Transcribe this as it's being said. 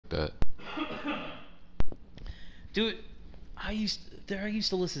that. Dude, I used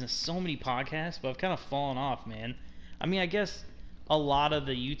to listen to so many podcasts, but I've kind of fallen off, man. I mean, I guess a lot of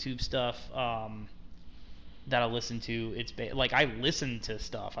the YouTube stuff that I listen to, like I listen to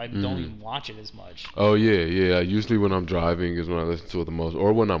stuff. I don't even watch it as much. Oh yeah. Usually when I'm driving is when I listen to it the most,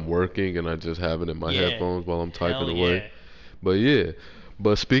 or when I'm working and I just have it in my headphones while I'm typing away. Yeah. But yeah.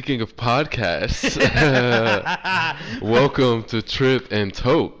 But speaking of podcasts, welcome to Trip and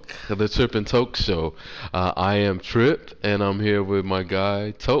Toke, the Trip and Toke show. I am Trip, and I'm here with my guy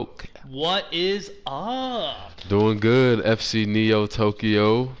Toke. What is up? Doing good, FC Neo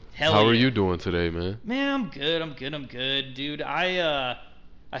Tokyo. How are you doing today, man? Man, I'm good, dude. I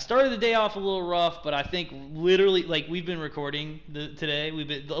started the day off a little rough, but I think literally, like, we've been recording today. We've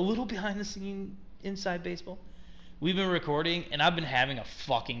been a little behind the scene inside baseball. We've been recording, and I've been having a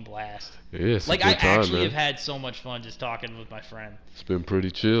fucking blast. Yeah, it's like, a good time, I actually man. have had so much fun just talking with my friend. It's been pretty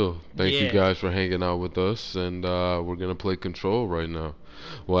chill. Thank you guys for hanging out with us, and we're gonna play Control right now.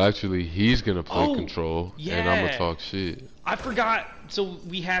 Well, actually, he's gonna play Control, and I'm gonna talk shit. I forgot. So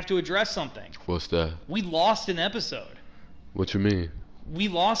we have to address something. What's that? We lost an episode. What you mean? We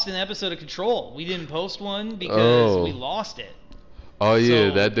lost an episode of Control. We didn't post one because we lost it. Oh yeah,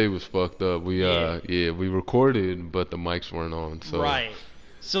 that day was fucked up. We we recorded, but the mics weren't on. So right.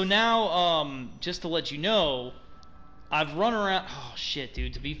 So now, just to let you know, I've run around. Oh shit,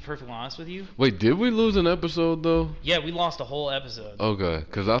 dude! To be perfectly honest with you. Wait, did we lose an episode though? Yeah, we lost a whole episode. Okay,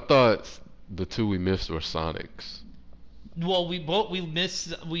 because I thought the two we missed were Sonics. Well, we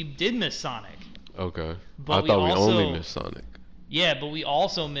did miss Sonic. Okay. But I thought we only missed Sonic. Yeah, but we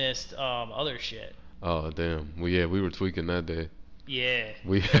also missed other shit. Oh damn. Well, yeah, we were tweaking that day. Yeah.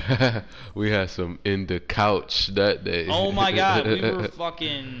 We had some in the couch that day. Oh my god, we were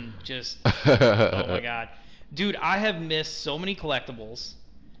fucking just. Oh my god, dude, I have missed so many collectibles.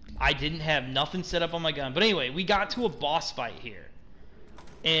 I didn't have nothing set up on my gun, but anyway, we got to a boss fight here,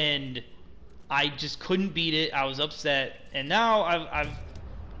 and I just couldn't beat it. I was upset, and now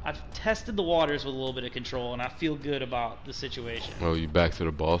I've tested the waters with a little bit of Control, and I feel good about the situation. Oh, you back to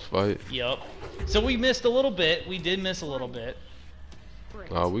the boss fight? Yep. So we missed a little bit. We did miss a little bit.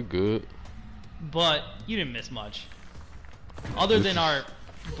 Oh, we good. But you didn't miss much, other than our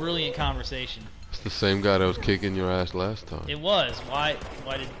brilliant conversation. It's the same guy that was kicking your ass last time. It was. Why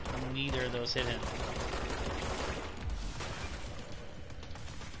did neither of those hit him?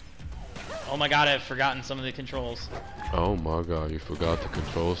 Oh my god, I've forgotten some of the controls. Oh my god, you forgot the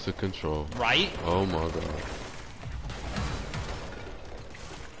controls to control. Right? Oh my god.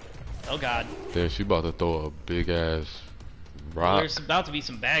 Oh god. Damn, she about to throw a big ass rock. Well, there's about to be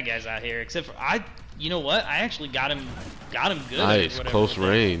some bad guys out here, except for you know what? I actually got him good. Nice, close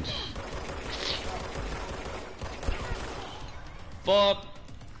range. Fuck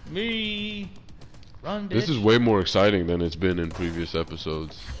me. Run, bitch. This is way more exciting than it's been in previous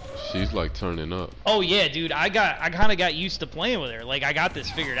episodes. She's like turning up. Oh yeah, dude. I kind of got used to playing with her. Like I got this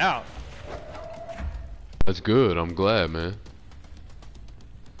figured out. That's good. I'm glad, man.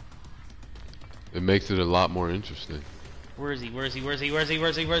 It makes it a lot more interesting. Where is he? Where is he?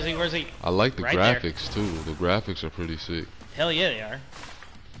 I like the right graphics too. The graphics are pretty sick. Hell yeah, they are.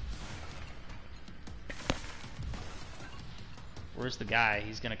 Where's the guy?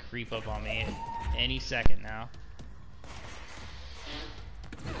 He's gonna creep up on me any second now.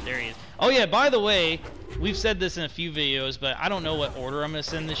 There he is. Oh yeah, by the way, we've said this in a few videos, but I don't know what order I'm gonna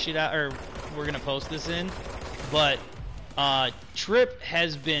send this shit out, or we're gonna post this in. But Trip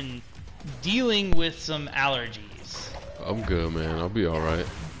has been dealing with some allergies. I'm good, man. I'll be alright.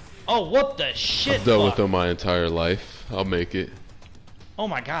 Oh, what the shit? I've dealt with them my entire life. I'll make it. Oh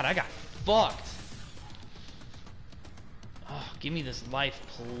my god, I got fucked. Oh, give me this life,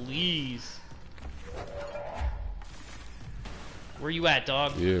 please. Where you at,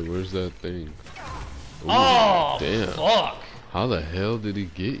 dog? Yeah, where's that thing? Ooh, oh, damn. Fuck. How the hell did he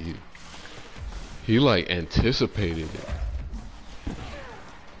get you? He like anticipated it.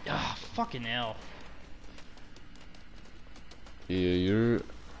 Ah, fucking hell. Yeah,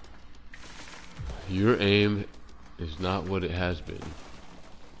 your aim is not what it has been.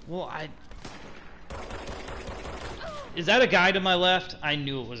 Well, is that a guy to my left? I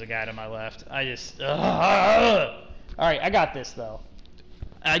knew it was a guy to my left. I just... Alright, I got this, though.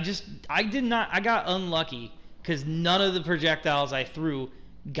 I got unlucky, because none of the projectiles I threw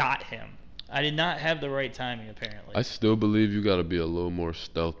got him. I did not have the right timing, apparently. I still believe you gotta be a little more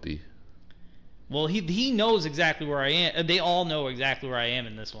stealthy. Well, he knows exactly where I am. They all know exactly where I am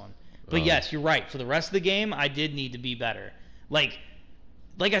in this one. But yes, you're right. For the rest of the game, I did need to be better. Like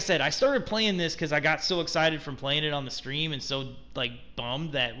like I said, I started playing this because I got so excited from playing it on the stream and so like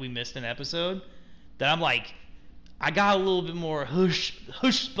bummed that we missed an episode that I'm like, I got a little bit more hush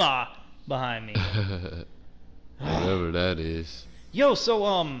spa behind me. Whatever that is. Yo, so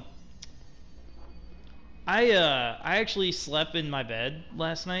I actually slept in my bed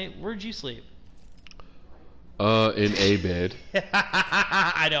last night. Where'd you sleep? In a bed.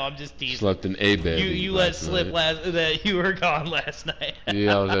 I know, I'm just teasing. Slept in a bed. You let slip that you were gone last night.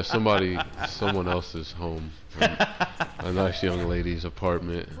 Yeah, I was at someone else's home. A nice young lady's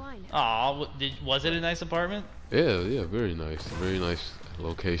apartment. Aw, was it a nice apartment? Yeah, very nice. Very nice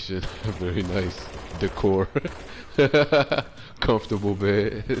location. Very nice decor. Comfortable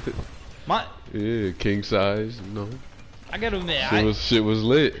bed. Yeah, king size, you know. I gotta admit, shit was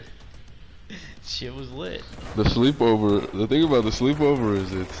lit. Shit was lit. The thing about the sleepover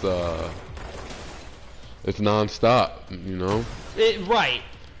is it's non-stop, you know? Right.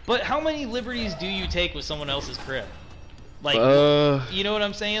 But how many liberties do you take with someone else's crib? Like, you know what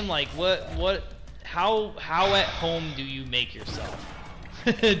I'm saying? Like, how at home do you make yourself?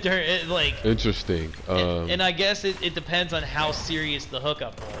 Like, interesting. And I guess it depends on how serious the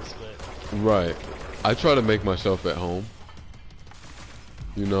hookup was, but. Right. I try to make myself at home.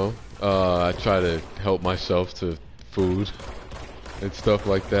 You know? I try to help myself to food and stuff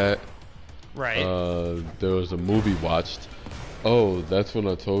like that. Right. There was a movie watched. Oh, that's when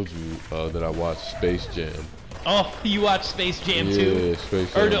I told you that I watched Space Jam. Oh, you watched Space Jam 2? Yeah,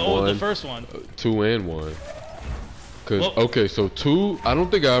 Space Jam 1. The first one. 2 and 1. Okay, so 2, I don't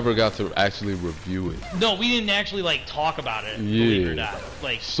think I ever got to actually review it. No, we didn't actually like talk about it, believe it or not.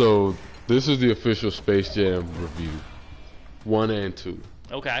 Like, so this is the official Space Jam review. 1 and 2.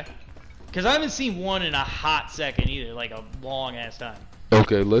 Okay. Because I haven't seen 1 in a hot second either, like a long ass time.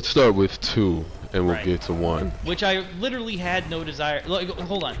 Okay, let's start with 2, and we'll get to 1. Which I literally had no desire. Like,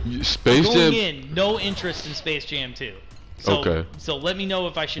 hold on. Space Jam. Going in, no interest in Space Jam 2. So, okay. So let me know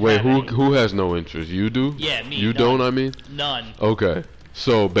if I should. Wait, have who has no interest? You do? Yeah, me. You none. don't? I mean. None. Okay.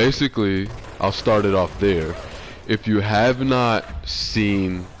 So basically, I'll start it off there. If you have not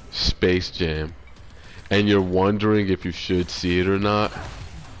seen Space Jam, and you're wondering if you should see it or not,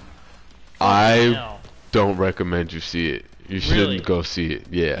 I don't recommend you see it. You shouldn't go see it.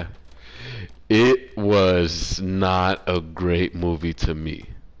 Yeah. It was not a great movie to me.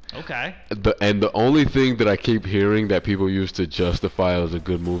 Okay. And the only thing that I keep hearing that people use to justify it as a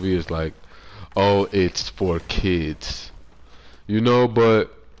good movie is like, oh, it's for kids. You know, but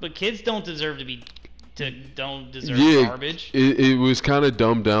kids don't deserve don't deserve garbage. It was kind of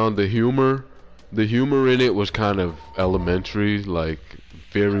dumbed down. The humor in it was kind of elementary, like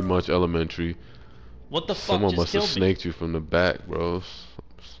very much elementary. What the fuck? Someone must have snaked you from the back, bro.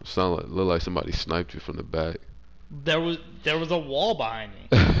 Look like somebody sniped you from the back. There was a wall behind me.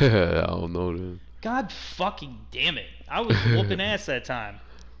 I don't know then. God fucking damn it! I was whooping ass that time.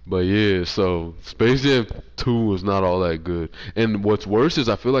 But yeah, so Space Jam 2 was not all that good. And what's worse is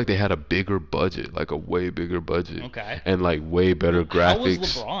I feel like they had a bigger budget, like a way bigger budget. Okay. And like way better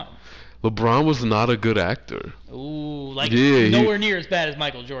graphics. How was LeBron? LeBron was not a good actor. Ooh, like nowhere near as bad as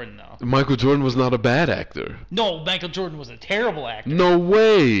Michael Jordan though. Michael Jordan was not a bad actor. No, Michael Jordan was a terrible actor. No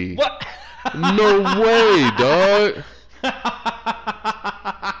way. What? No way, dog.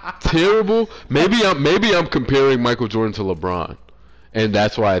 Terrible. Maybe I'm comparing Michael Jordan to LeBron, and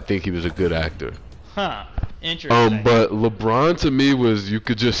that's why I think he was a good actor. Huh. Interesting. But LeBron to me was you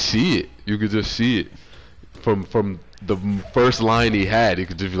could just see it. You could just see it from the first line he had. You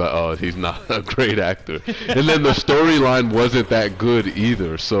could just be like, oh, he's not a great actor. And then the storyline wasn't that good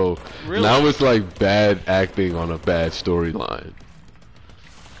either. So really? Now it's like bad acting on a bad storyline.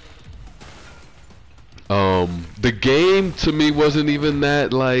 The game to me wasn't even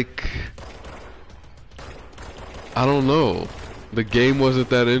that like, I don't know. The game wasn't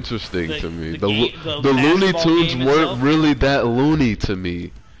that interesting to me. The Looney Tunes weren't really that loony to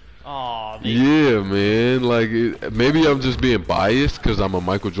me. Aw, yeah, man. Like, maybe I'm just being biased because I'm a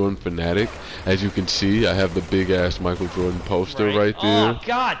Michael Jordan fanatic. As you can see, I have the big ass Michael Jordan poster right there. Oh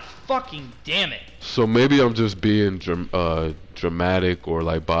God, fucking damn it. So maybe I'm just being dramatic or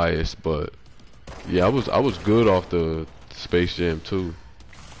like biased, but yeah, I was good off the Space Jam 2.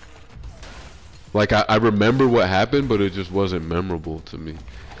 Like I remember what happened, but it just wasn't memorable to me.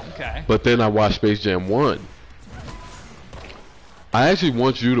 Okay. But then I watched Space Jam 1. I actually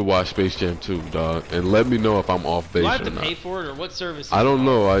want you to watch Space Jam 2, dog, and let me know if I'm off base or not. Do I have to pay for it, or what service? I don't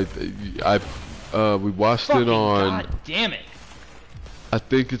know. We watched it on. God damn it! I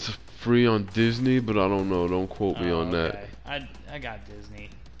think it's free on Disney, but I don't know. Don't quote me on that. I got Disney.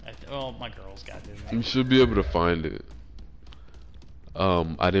 Well, my girl's got Disney. You should be able to find it.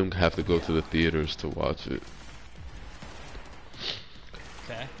 I didn't have to go to the theaters to watch it.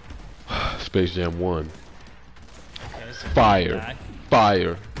 Okay. Space Jam 1. Okay, so Fire.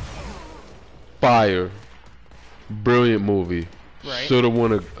 Fire. Fire. Brilliant movie. Right. Should have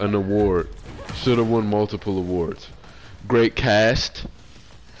won an award. Should have won multiple awards. Great cast.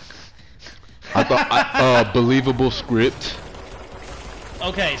 I thought believable script.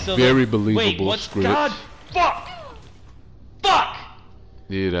 Okay, so very believable wait, what's script. God? Fuck! Fuck!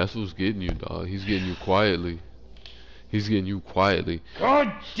 Yeah, that's what's getting you, dog. He's getting you quietly. He's getting you quietly.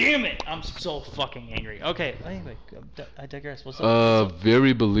 God damn it! I'm so fucking angry. Okay, anyway, I digress. What's up?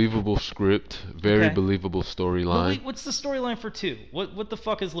 Very believable script. Very believable storyline. Wait, what's the storyline for 2? What the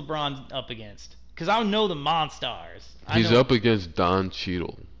fuck is LeBron up against? Because I know the Monstars. He's up against Don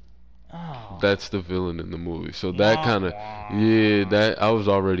Cheadle. Oh. That's the villain in the movie. So that kind of, yeah, that I was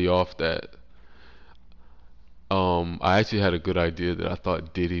already off that. I actually had a good idea that I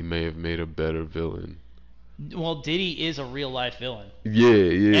thought Diddy may have made a better villain. Well, Diddy is a real life villain.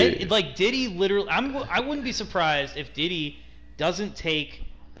 Yeah. Like Diddy, literally, I wouldn't be surprised if Diddy doesn't take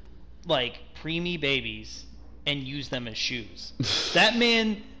like preemie babies and use them as shoes. That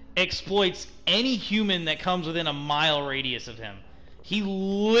man exploits any human that comes within a mile radius of him. He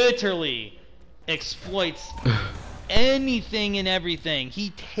literally exploits anything and everything.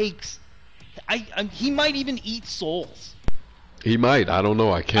 He takes. He might even eat souls. He might. I don't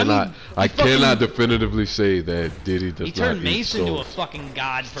know. I cannot definitively say that Diddy does not eat souls. He turned Mace into a fucking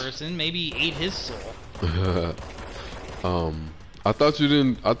god person. Maybe he ate his soul. I thought you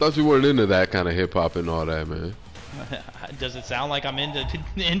didn't. I thought you weren't into that kind of hip hop and all that, man. Does it sound like I'm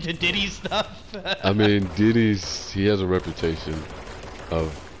into Diddy stuff? I mean, he has a reputation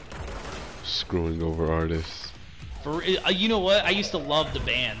of screwing over artists. You know what? I used to love the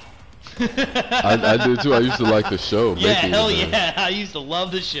band. I did too. I used to like the show. Yeah, hell yeah. I used to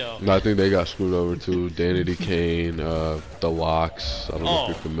love the show. I think they got screwed over too. Danity Kane, the Locks. I don't know if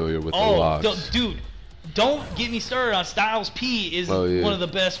you're familiar with the Locks. Dude, don't get me started on Styles P is one of the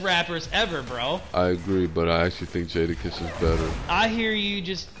best rappers ever, bro. I agree, but I actually think Jadakiss is better. I hear you.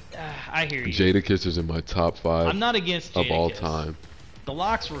 I hear you. Jadakiss is in my top 5. I'm not against Jadakiss of all time. The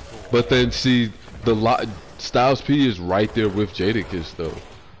Locks were cool. But then see, Styles P is right there with Jadakiss though.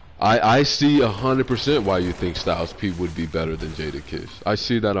 I see 100% why you think Styles P would be better than Jadakiss. I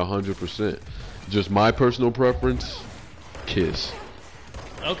see that 100%. Just my personal preference, Kiss.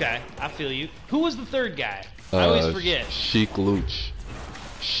 Okay, I feel you. Who was the third guy? I always forget. Sheik Luch.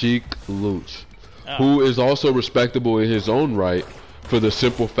 Who is also respectable in his own right for the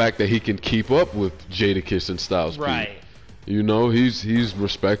simple fact that he can keep up with Jadakiss and Styles P. Right. You know, he's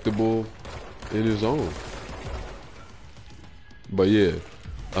respectable in his own. But yeah,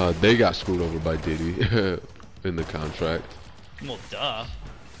 they got screwed over by Diddy in the contract. Well, duh.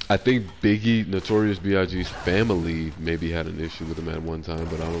 I think Biggie, Notorious B.I.G.'s family maybe had an issue with him at one time,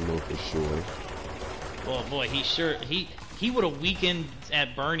 but I don't know for sure. Well, boy, he would have weakened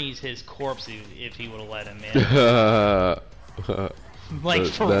at Bernie's his corpse if he would have let him in. Like,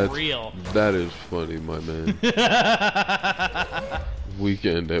 for real. That is funny, my man.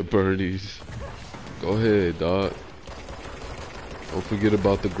 Weekend at Bernie's. Go ahead, dog. Don't forget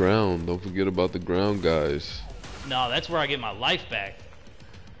about the ground. Don't forget about the ground, guys. No, that's where I get my life back.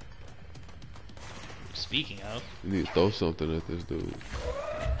 Speaking of. You need to throw something at this dude.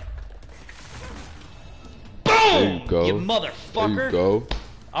 Boom! There you go. You motherfucker. There you go.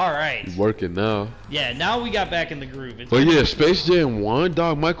 Alright. He's working now. Yeah, now we got back in the groove. But yeah, Space Jam 1,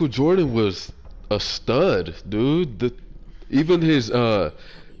 dog, Michael Jordan was a stud, dude. Even his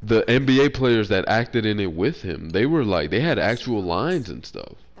the NBA players that acted in it with him, they were like, they had actual lines and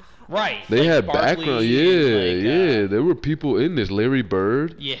stuff. Right. They like had Barkley, background. Yeah. There were people in this. Larry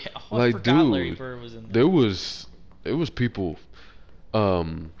Bird. Yeah. Oh, like, I forgot dude, Larry Bird was in there. There was people.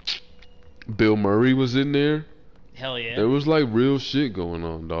 Bill Murray was in there. Hell yeah. There was like real shit going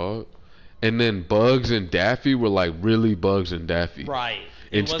on, dog. And then Bugs and Daffy were like really Bugs and Daffy. Right.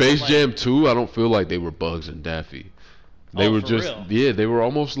 In Space Jam 2, I don't feel like they were Bugs and Daffy. They were just real? Yeah, they were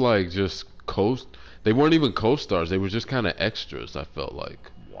almost like just they weren't even co-stars. They were just kind of extras, I felt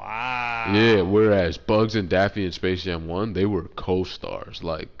like. Wow. Yeah, whereas Bugs and Daffy in Space Jam 1, they were co-stars.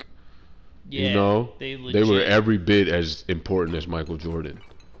 Like, yeah, you know, they were every bit as important as Michael Jordan.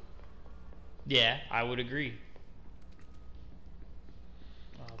 Yeah, I would agree.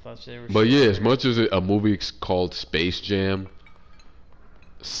 I thought they were but yeah, as much as a movie called Space Jam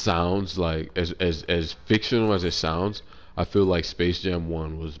sounds like, as fictional as it sounds, I feel like Space Jam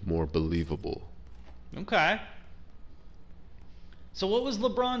 1 was more believable. Okay. So what was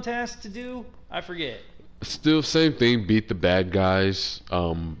LeBron tasked to do? I forget. Still same thing. Beat the bad guys.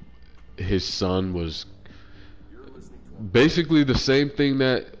 His son was basically the same thing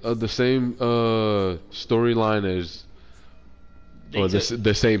that the same storyline as, or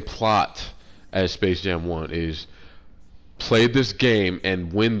the same plot as Space Jam 1 is play this game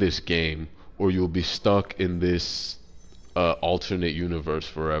and win this game, or you'll be stuck in this alternate universe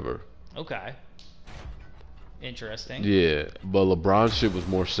forever. Okay. Interesting. Yeah, but LeBron's shit was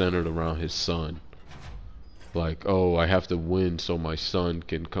more centered around his son. Like, oh, I have to win so my son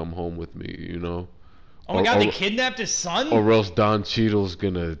can come home with me, you know? Oh my God, they kidnapped his son? Or else Don Cheadle's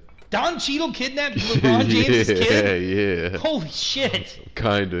gonna... Don Cheadle kidnapped LeBron James' kid? Yeah. Holy shit.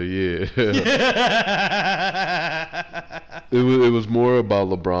 Kinda, yeah. It was more about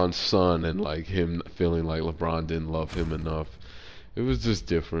LeBron's son and like him feeling like LeBron didn't love him enough. It was just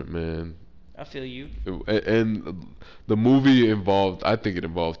different, man. I feel you. And the movie I think it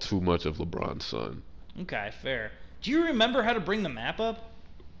involved too much of LeBron's son. Okay, fair. Do you remember how to bring the map up?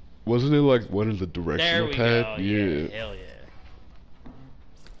 Wasn't it like one of the directional pads? There we go. Yeah, hell yeah.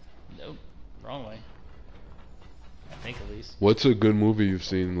 Nope, wrong way. I think at least. What's a good movie you've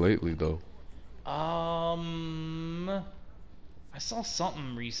seen lately, though? I saw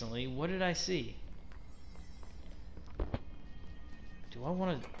something recently. What did I see? Do I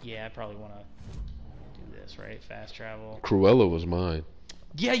want to... Yeah, I probably want to do this, right? Fast travel. Cruella was mine.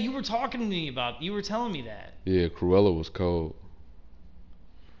 Yeah, you were talking to me about... You were telling me that. Yeah, Cruella was cold.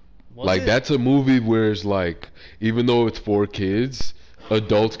 Was it? That's a movie where it's like, even though it's for kids,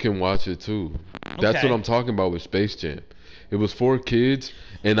 adults can watch it too. That's what I'm talking about with Space Jam. It was for kids,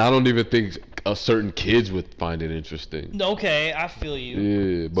 and I don't even think certain kids would find it interesting. Okay, I feel you.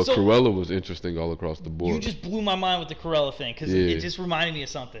 Yeah, but so, Cruella was interesting all across the board. You just blew my mind with the Cruella thing, because it just reminded me of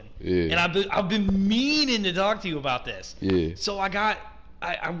something. Yeah. And I've been meaning to talk to you about this. Yeah. So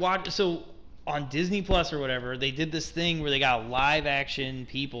I watched, so on Disney Plus or whatever, they did this thing where they got live action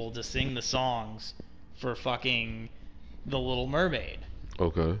people to sing the songs for fucking The Little Mermaid.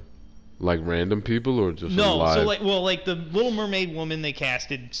 Okay. Like random people or just no? Live? So like the Little Mermaid woman they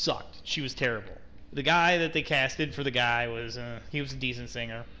casted sucked. She was terrible. The guy that they casted for the guy was he was a decent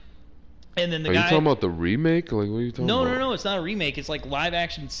singer. And then the guy. Are you talking about the remake? Like what are you talking about? No, it's not a remake. It's like live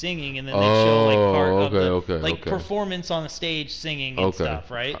action singing, and then they show like part of the performance on the stage singing and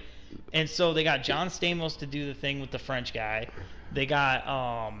stuff, right? And so they got John Stamos to do the thing with the French guy. They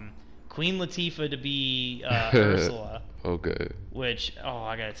got Queen Latifah to be Ursula. Okay. Which,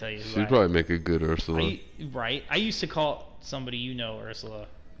 I gotta tell you, she'd probably make a good Ursula. Right? I used to call somebody you know Ursula.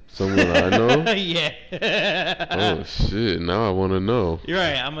 Someone I know? Yeah. Oh shit! Now I want to know. You're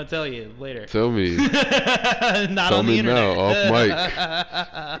right. I'm gonna tell you later. Tell me. Not tell on the me internet.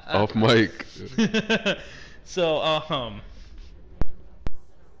 Now, off mic. So,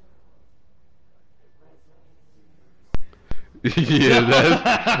 yeah,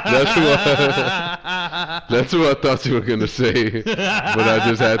 that's what I thought you were gonna say, but I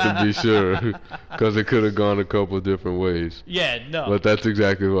just had to be sure because it could have gone a couple of different ways. Yeah, no. But that's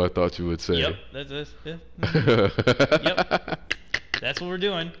exactly what I thought you would say. Yep, that's yep, that's what we're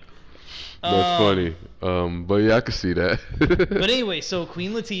doing. That's funny. But yeah, I could see that. But anyway, so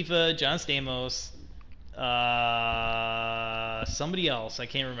Queen Latifah, John Stamos, somebody else I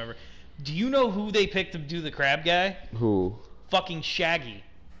can't remember. Do you know who they picked to do the crab guy? Who? Fucking Shaggy.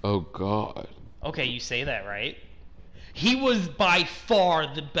 Oh God. Okay, you say that right. He was by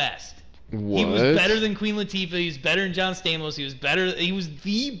far the best. What? He was better than Queen Latifah. He was better than John Stamos. He was better. He was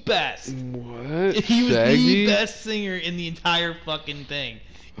the best. What? He was Shaggy? the best singer in the entire fucking thing.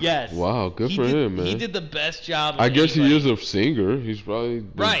 Yes. Wow, good for him, man. He did the best job. I guess he is a singer. He's probably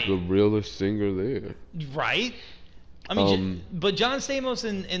the realest singer there. Right. I mean, but John Stamos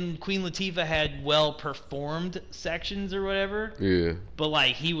and Queen Latifah had well-performed sections or whatever. Yeah. But,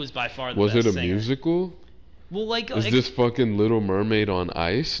 like, he was by far the best best singer. Was it a singer. musical? Well, like... Is this fucking Little Mermaid on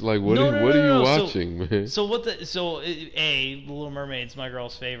ice? Like, what are you watching, man? So, The Little Mermaid's my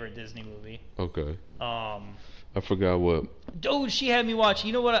girl's favorite Disney movie. Okay. I forgot what... Dude, she had me watch...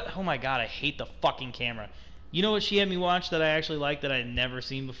 You know what? Oh, my God, I hate the fucking camera. You know what she had me watch that I actually liked that I had never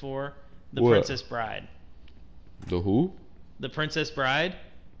seen before? The Princess Bride. The who? The Princess Bride.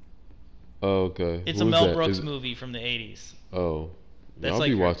 Oh, okay. It's a Mel Brooks movie from the 80s. Oh. That's I'll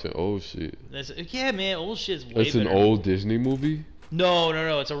be watching old shit. Yeah, man, old shit's way better. It's an old Disney movie? No.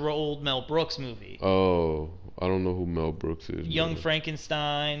 It's a old Mel Brooks movie. Oh. I don't know who Mel Brooks is. Young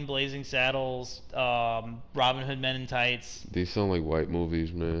Frankenstein, Blazing Saddles, Robin Hood Men in Tights. These sound like white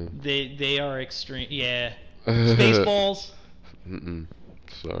movies, man. They are extreme. Yeah. Spaceballs. Mm-mm.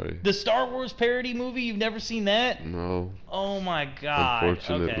 Sorry. The Star Wars parody movie, you've never seen that? No. Oh my God.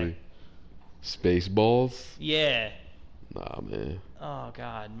 Unfortunately. Okay. Spaceballs? Yeah. Nah, man. Oh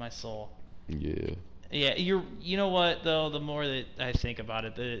God, my soul. Yeah. Yeah, you know what though, the more that I think about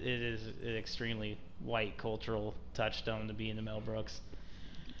it, it is an extremely white cultural touchstone to be into Mel Brooks.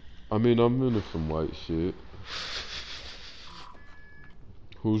 I mean, I'm into some white shit.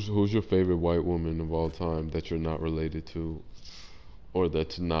 Who's your favorite white woman of all time that you're not related to, or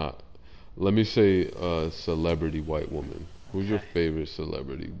that's not? Let me say celebrity white woman. Who's your Okay. favorite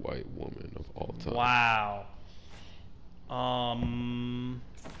celebrity white woman of all time? Wow.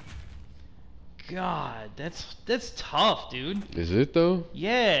 God, that's tough, dude. Is it though?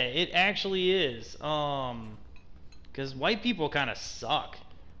 Yeah, it actually is. Because white people kind of suck.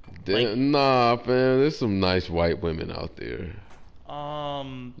 Like, Nah, man. There's some nice white women out there.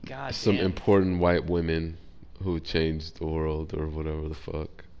 God Some damn. important white women who changed the world or whatever the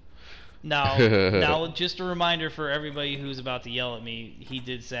fuck. Now, just a reminder for everybody who's about to yell at me. He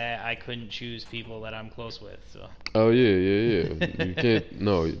did say I couldn't choose people that I'm close with. So. Oh yeah. You can't.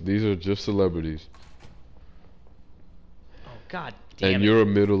 No, these are just celebrities. Oh God damn And it! you're a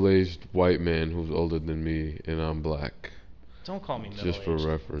middle-aged white man who's older than me, and I'm black. Don't call me middle-aged. Just for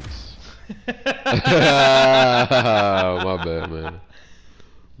reference. My bad, man.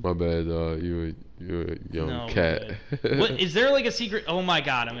 My bad, you're a young No, cat. What is there like a secret? Oh my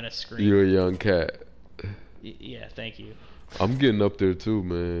God, I'm gonna scream. You're a young cat. Yeah, thank you. I'm getting up there too,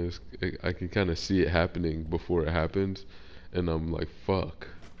 man. I can kind of see it happening before it happens, and I'm like, fuck.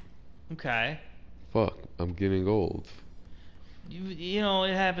 Okay. Fuck, I'm getting old. You know,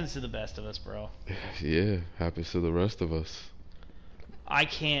 it happens to the best of us, bro. Yeah, happens to the rest of us. I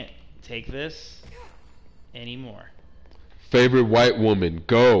can't take this anymore. Favorite white woman,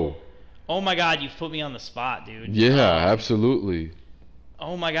 go. Oh my God, you've put me on the spot, dude. Yeah, absolutely.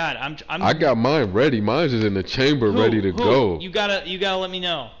 Oh my God, I got mine ready. Mine's is in the chamber, ready to go. You gotta let me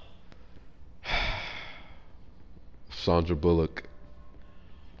know. Sandra Bullock.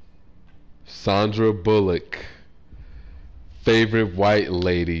 Sandra Bullock. Favorite white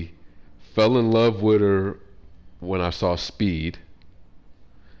lady. Fell in love with her when I saw Speed.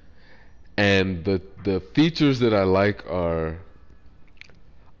 And the features that I like are,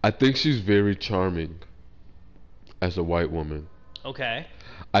 I think she's very charming as a white woman. Okay.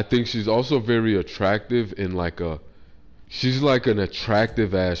 I think she's also very attractive in she's like an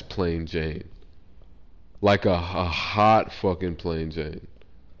attractive ass plain Jane. Like a hot fucking plain Jane.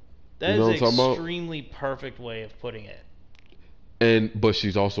 That You know is what I'm talking about? extremely perfect way of putting it. But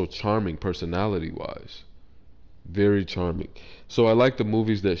she's also charming personality wise. Very charming. So I like the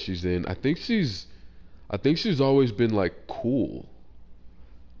movies that she's in. I think she's always been like cool.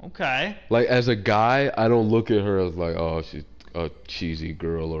 Okay. Like as a guy, I don't look at her as like, oh, she's a cheesy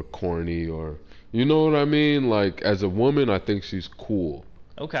girl or corny or, you know what I mean? Like as a woman, I think she's cool.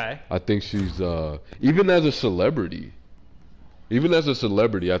 Okay. I think she's even as a celebrity. Even as a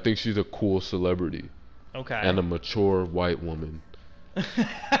celebrity, I think she's a cool celebrity. Okay. And a mature white woman.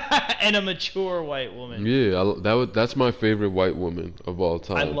 And a mature white woman. Yeah, that's my favorite white woman of all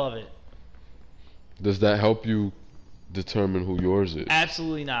time. I love it. Does that help you determine who yours is?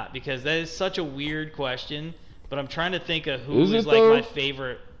 Absolutely not, because that is such a weird question. But I'm trying to think of who Is it is like though? my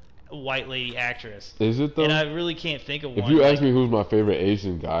favorite white lady actress. Is it though? And I really can't think of one. If you ask me who's my favorite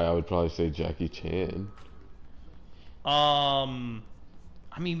Asian guy, I would probably say Jackie Chan.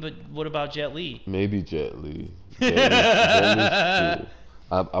 I mean, but what about Jet Li? Maybe Jet Li. Jet Li's cool.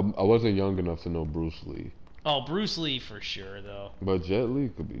 I wasn't young enough to know Bruce Lee. Oh, Bruce Lee for sure, though. But Jet Li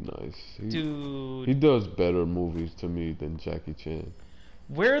could be nice. Dude. He does better movies to me than Jackie Chan.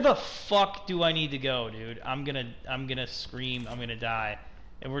 Where the fuck do I need to go, dude? I'm gonna scream. I'm gonna die.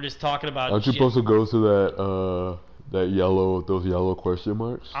 And we're just talking about. Aren't you supposed to go to those yellow question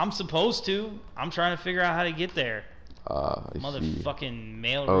marks? I'm supposed to. I'm trying to figure out how to get there. I Motherfucking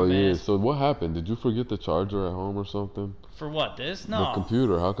mail. Oh yeah. ass. So what happened? Did you forget the charger at home or something? For what? This? No. The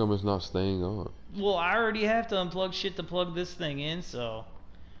computer. How come it's not staying on? Well, I already have to unplug shit to plug this thing in, so.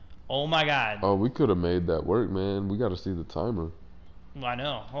 Oh my God. Oh, we could have made that work, man. We got to see the timer. Well, I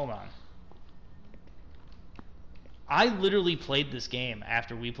know. Hold on. I literally played this game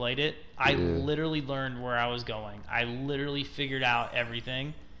after we played it. I literally learned where I was going. I literally figured out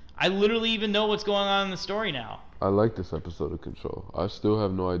everything. I literally even know what's going on in the story now. I like this episode of Control. I still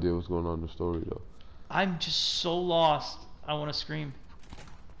have no idea what's going on in the story, though. I'm just so lost. I want to scream.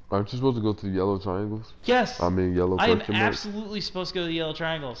 Aren't you supposed to go to the yellow triangles? Yes. I mean, yellow I am question marks? absolutely supposed to go to the yellow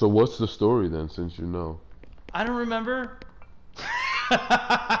triangles. So what's the story then, since you know? I don't remember.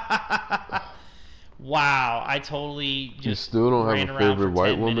 Wow, I totally just You still don't have a favorite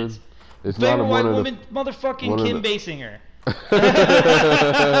white woman? It's favorite not white woman, motherfucking Kim Basinger. Is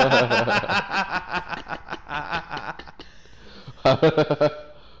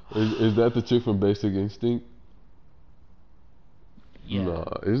that the chick from Basic Instinct? Yeah. Nah,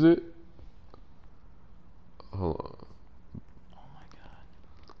 is it? Hold on. Oh my god.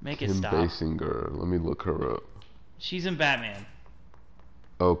 Make it Kim stop. Basinger. Let me look her up. She's in Batman.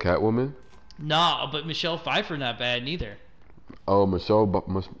 Oh, Catwoman? Nah, but Michelle Pfeiffer not bad neither. Oh, Michelle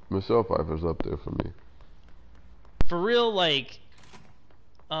Pfeiffer's up there for me. For real, like,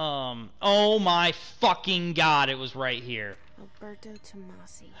 oh my fucking god, it was right here. Alberto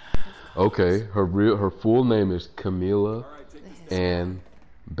Tomasi. Okay, her full name is Camila Ann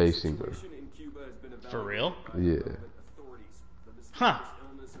Basinger. For real? Yeah. Huh.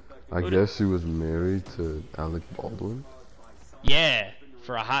 I guess she was married to Alec Baldwin. Yeah,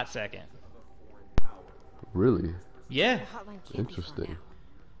 for a hot second. Really? Yeah. Interesting.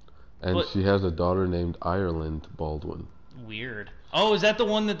 And But- she has a daughter named Ireland Baldwin. Weird. Oh, is that the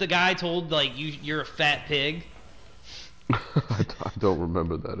one that the guy told, like, you're a fat pig? I don't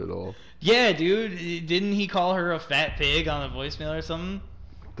remember that at all. Yeah, dude. Didn't he call her a fat pig on a voicemail or something?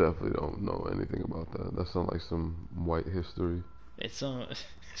 Definitely don't know anything about that. That sounds like some white history. It's some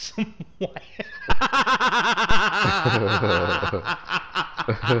white.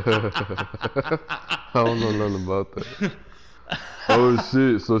 I don't know nothing about that. Oh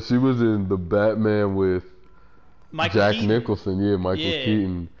shit! So she was in the Batman with Jack Keaton. Nicholson. Yeah, Michael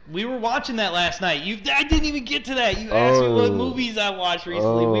Keaton. We were watching that last night. I didn't even get to that. You asked me what movies I watched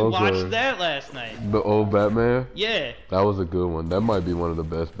recently. We watched that last night. The old Batman. Yeah. That was a good one. That might be one of the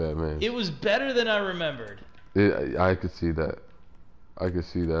best Batmans. It was better than I remembered. I could see that. I could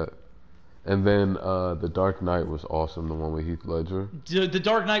see that. And then The Dark Knight was awesome, the one with Heath Ledger. The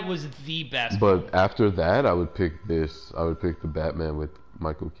Dark Knight was the best. But after that, I would pick this. I would pick the Batman with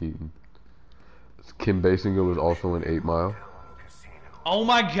Michael Keaton. Kim Basinger was also in 8 Mile. Oh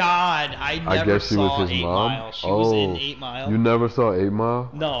my god, I never guess she saw was his 8 mom? Mile. She was in 8 Mile. You never saw 8 Mile?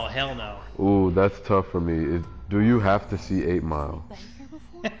 No, hell no. Ooh, that's tough for me. Do you have to see 8 Mile? Been here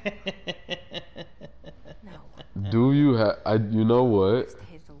before? No. Do you have? You know what?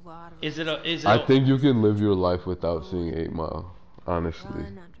 Stayed a lot of Is it a? Is it? I a, think you can live your life without seeing 8 Mile. Honestly, run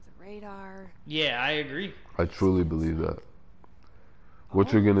under the radar. Yeah, I agree. I truly believe that.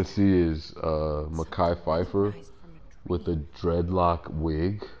 What you're gonna see is Mekhi Phifer with a dreadlock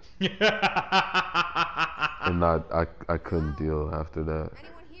wig, and I couldn't deal after that.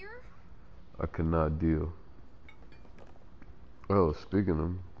 Anyone here? I could not deal. Oh,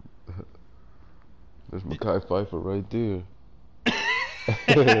 speaking of, there's Mekhi Phifer right there.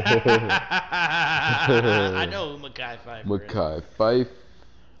 I know who Mekhi Phifer is. Mekhi Phifer.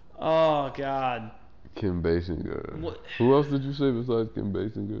 Oh god. Kim Basinger. What? Who else did you say besides Kim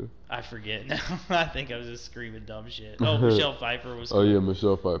Basinger? I forget now. I think I was just screaming dumb shit. Oh, Michelle Pfeiffer was. Oh yeah,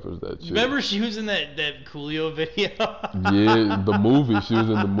 Michelle Pfeiffer's that chick. Remember she was in that Coolio video? Yeah, the movie. She was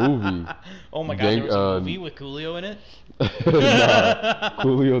in the movie. Oh my god, there was a movie with Coolio in it? Nah,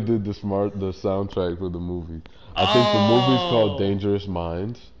 Coolio did the soundtrack for the movie. I think the movie's called Dangerous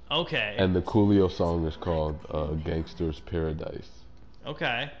Minds. Okay. And the Coolio song is called Gangster's Paradise.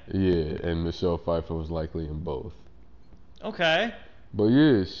 Okay. Yeah, and Michelle Pfeiffer was likely in both. Okay. But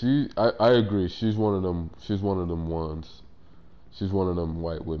yeah, I agree. She's one of them ones. She's one of them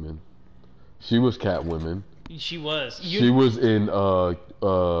white women. She was Catwoman. She was. She was in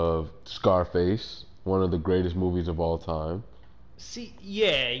Scarface, one of the greatest movies of all time. See,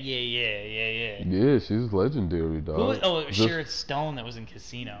 yeah. Yeah, she's legendary, dog. Sharon Stone that was in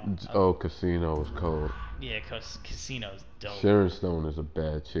Casino. Oh, Casino was cold. Yeah, cause Casino's dope. Sharon Stone is a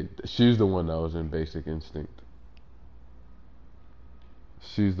bad chick. She's the one that was in Basic Instinct.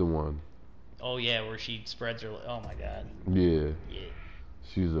 She's the one. Oh yeah, where she spreads her. Oh my god. Yeah. Yeah.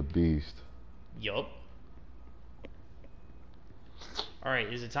 She's a beast. Yup. All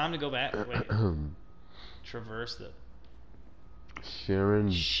right, is it time to go back? Wait. Traverse the.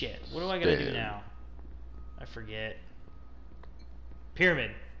 Sharon. Shit. What do I gotta do now? I forget. Pyramid.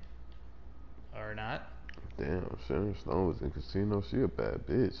 Or not? Damn, Sharon Stone was in Casino. She a bad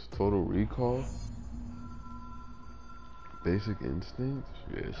bitch. Total Recall. Basic Instinct.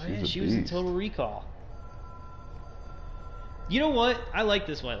 Yeah, she's Oh yeah, a she beast. was in Total Recall. You know what? I like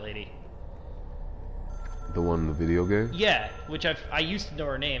this white lady. The one in the video game? Yeah, which I used to know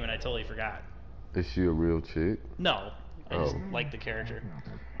her name and I totally forgot. Is she a real chick? No, I just Oh. like the character.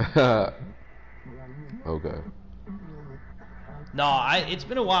 Okay. No, it's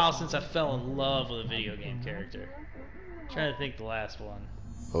been a while since I fell in love with a video game character. I'm trying to think the last one.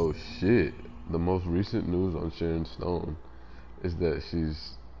 Oh shit. The most recent news on Sharon Stone is that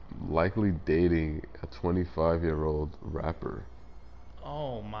she's likely dating a 25-year-old rapper,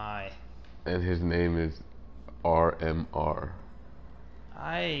 Oh my. and his name is RMR.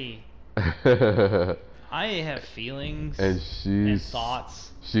 I I have feelings And and she's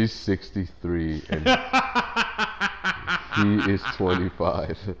thoughts. 63 and he is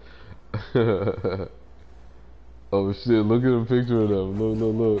 25. Oh shit, look at a picture of them.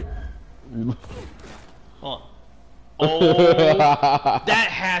 Look. Hold on. Oh, that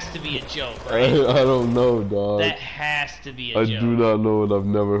has to be a joke, right? I don't know, dog. That has to be a I joke. do not know, and I've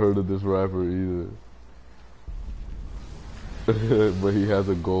never heard of this rapper either. But he has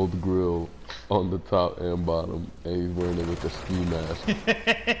a gold grill on the top and bottom, and he's wearing it with a ski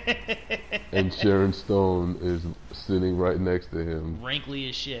mask. And Sharon Stone is sitting right next to him, Wrinkly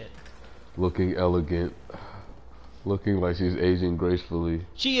as shit. looking elegant, looking like she's aging gracefully.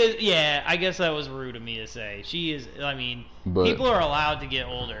 She is, yeah, I guess that was rude of me to say. She is, I mean, But people are allowed to get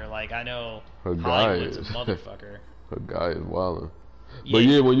older. Like, I know her guy Hollywood's a is motherfucker. her guy is wildin'. But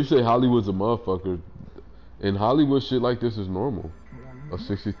yeah, when you say Hollywood's a motherfucker, in Hollywood, shit like this is normal. A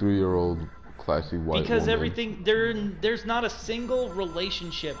 63-year-old classy white Because woman. everything, there's not a single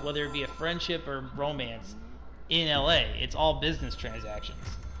relationship, whether it be a friendship or romance, in LA. It's all business transactions.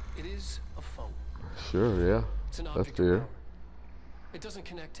 It is a phone. Sure, yeah. It's an That's object fair. of power. It doesn't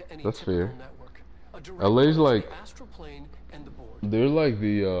connect to any That's typical fair. network. A direct LA's line like- to the astral plane and the board. They're like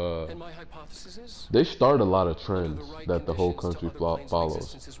And my hypothesis is they start a lot of under trends the right that the whole conditions to country other planes of follows.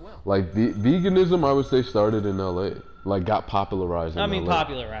 existence as well. Like veganism, I would say started in LA. Like got popularized in I mean, LA.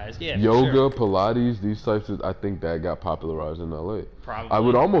 popularized, yeah. for Yoga, sure. Pilates, these types of, I think that got popularized in LA. Probably. I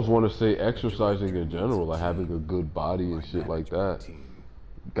would almost want to say exercising in general, like having a good body and shit like that.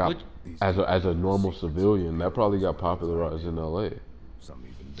 Got Would- as a normal civilian, that probably got popularized in LA.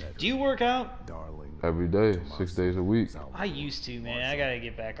 Do you work out? Every day, 6 days a week. I used to, man. I gotta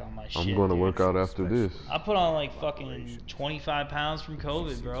get back on my shit. I'm going to dude. work out after this. I put on like fucking 25 pounds from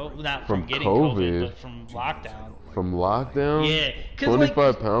COVID, bro. Not from, From getting COVID? COVID, but from lockdown. From lockdown? Yeah, 'cause, like,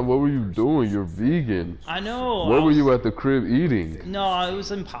 25 pounds? What were you doing? You're vegan. I know. What I were was- you at the crib eating? No, it was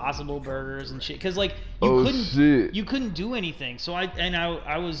Impossible Burgers and shit. Cause like you Oh, couldn't, shit. you couldn't do anything. So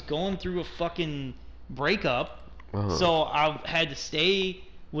I was going through a fucking breakup. Uh-huh. So I had to stay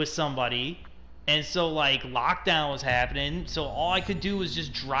with somebody. And so like lockdown was happening, so all I could do was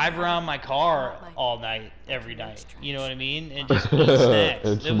just drive around my car all night, every night. You know what I mean? And just eat snacks.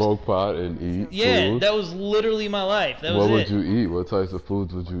 And That was- smoke pot and eat yeah, food. that was literally my life. That was What would it. you eat? What types of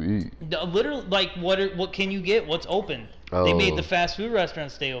foods would you eat? Literally, like what can you get? What's open? They made Oh. the fast food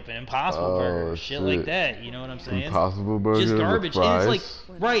restaurants stay open. Impossible Oh, Burger, shit like shit. that. You know what I'm saying? Impossible burger Just with garbage. And fries? it's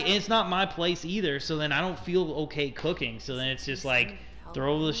like right, and it's not my place either. So then I don't feel okay cooking. So then it's just like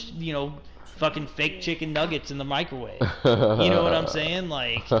throw the fucking fake chicken nuggets in the microwave. You know what I'm saying?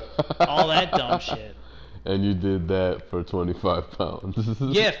 Like all that dumb shit. And you did that for 25 pounds.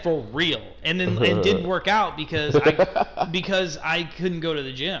 Yeah, for real. And then it didn't work out because I couldn't go to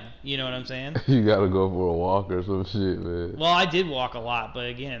the gym. You know what I'm saying? You gotta go for a walk or some shit, man. Well, I did walk a lot, but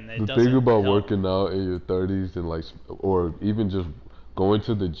again, it The doesn't thing about help. working out in your 30s and like, or even just going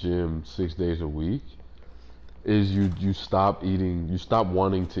to the gym 6 days a week, is you stop eating, you stop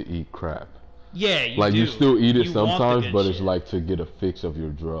wanting to eat crap. Yeah, you Like do. you still eat it You want the sometimes, good but it's shit. like to get a fix of your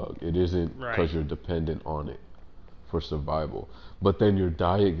drug. It isn't because Right. you're dependent on it for survival. But then your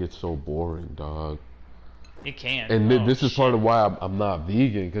diet gets so boring, dog. It can. And Oh, this is part shit. of why I'm not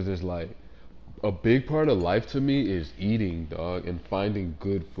vegan, because it's like a big part of life to me is eating, dog, and finding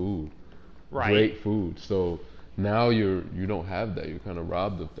good food, Right. great food. So now you don't have that. You're kind of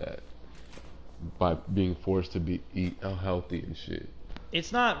robbed of that by being forced to eat healthy and shit.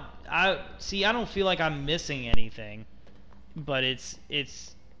 It's not. I don't feel like I'm missing anything, but it's.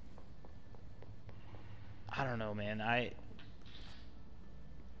 I don't know, man.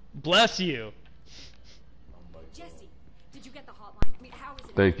 Bless you. Jesse, did you get the hotline? I mean, how is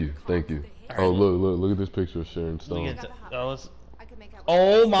it? Thank you. Oh, look at this picture of Sharon Stone. Look at let's- I could make out.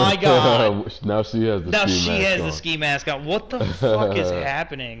 oh my god. Now she has the Now ski she mask has on. the ski mask on. What the fuck is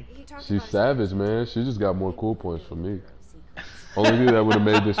happening? He talked She's about his savage, man. She just got more cool points from me. Only thing that would have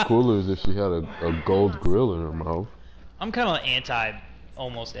made this cooler is if she had a gold grill in her mouth. I'm kind of anti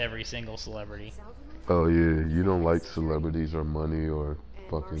almost every single celebrity. Oh yeah, you don't like celebrities or money or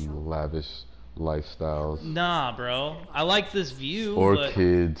fucking lavish lifestyles Nah, bro. I like this view, or but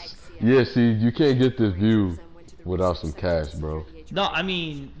kids. Yeah, see, you can't get this view without some cash, bro. no, I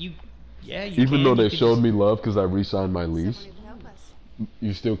mean you. Yeah, you. Even can, though you they can showed just- me love because I re-signed my lease, Someone who can help us.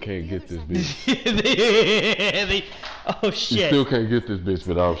 you still can't get this bitch. oh You shit. still can't get this bitch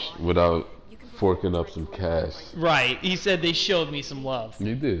without forking up some cash. Right. He said they showed me some love.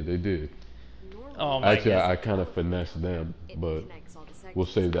 They did. Oh my Actually, god. I kind of finessed them, but we'll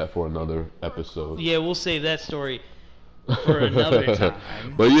save that for another episode. Yeah, we'll save that story for another time.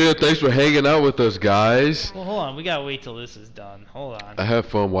 But yeah, thanks for hanging out with us, guys. Well, hold on. We gotta wait till this is done. Hold on. I had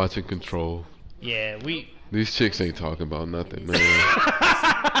fun watching Control. Yeah, These chicks ain't talking about nothing, man.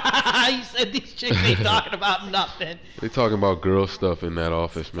 You said these chicks ain't talking about nothing. They talking about girl stuff in that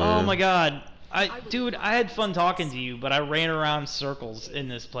office, man. Oh my god. Dude, I had fun talking to you, but I ran around circles in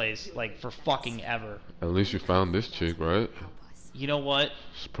this place, like, for fucking ever. At least you found this chick, right? You know what?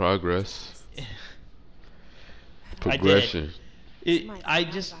 It's progress. I Progression. did.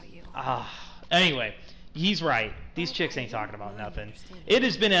 Anyway, he's right. These chicks ain't talking about nothing. It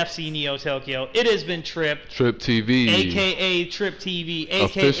has been FC Neo Tokyo. It has been Trip. Trip TV. AKA Trip TV. AKA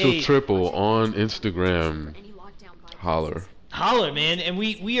Official Triple on Instagram. Holler. Holler, man. And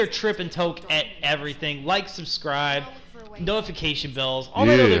we are Trip and Toke at everything. Like, subscribe, notification bells, all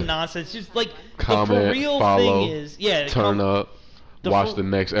that other nonsense. Just like comment, the for real follow, thing is, yeah, turn up, watch for- the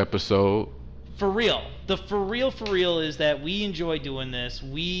next episode. For real. The for real is that we enjoy doing this.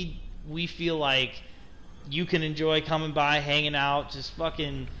 We feel like you can enjoy coming by, hanging out, just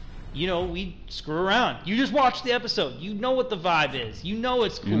fucking, we screw around. You just watch the episode. You know what the vibe is. You know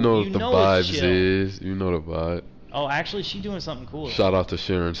it's cool. You know what the vibes it's chill. is. You know the vibe. Oh, actually, she's doing something cool. Shout out to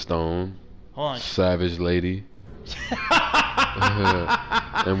Sharon Stone. Hold on. Savage lady.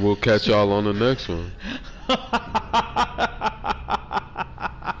 And we'll catch y'all on the next one.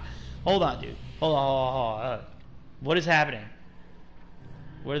 Hold on, dude. Hold on. What is happening?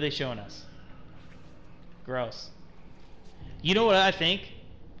 What are they showing us? Gross. You know what I think?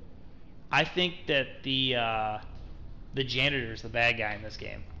 I think that the janitor's the bad guy in this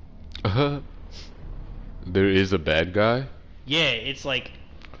game. There is a bad guy? Yeah, it's like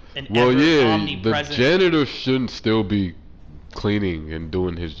an Well, yeah, the omnipresent. janitor shouldn't still be cleaning and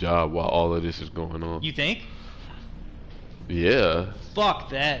doing his job while all of this is going on. You think? Yeah. Fuck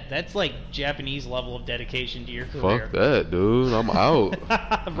that. That's like Japanese level of dedication to your career. Fuck that, dude. I'm out.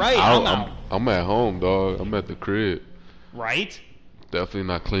 Right, I'm out. I'm at home, dog. I'm at the crib. Right? Definitely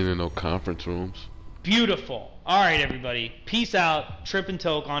not cleaning no conference rooms. Beautiful. All right, everybody. Peace out. Trip and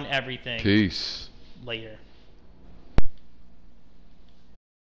Toke on everything. Peace. Later.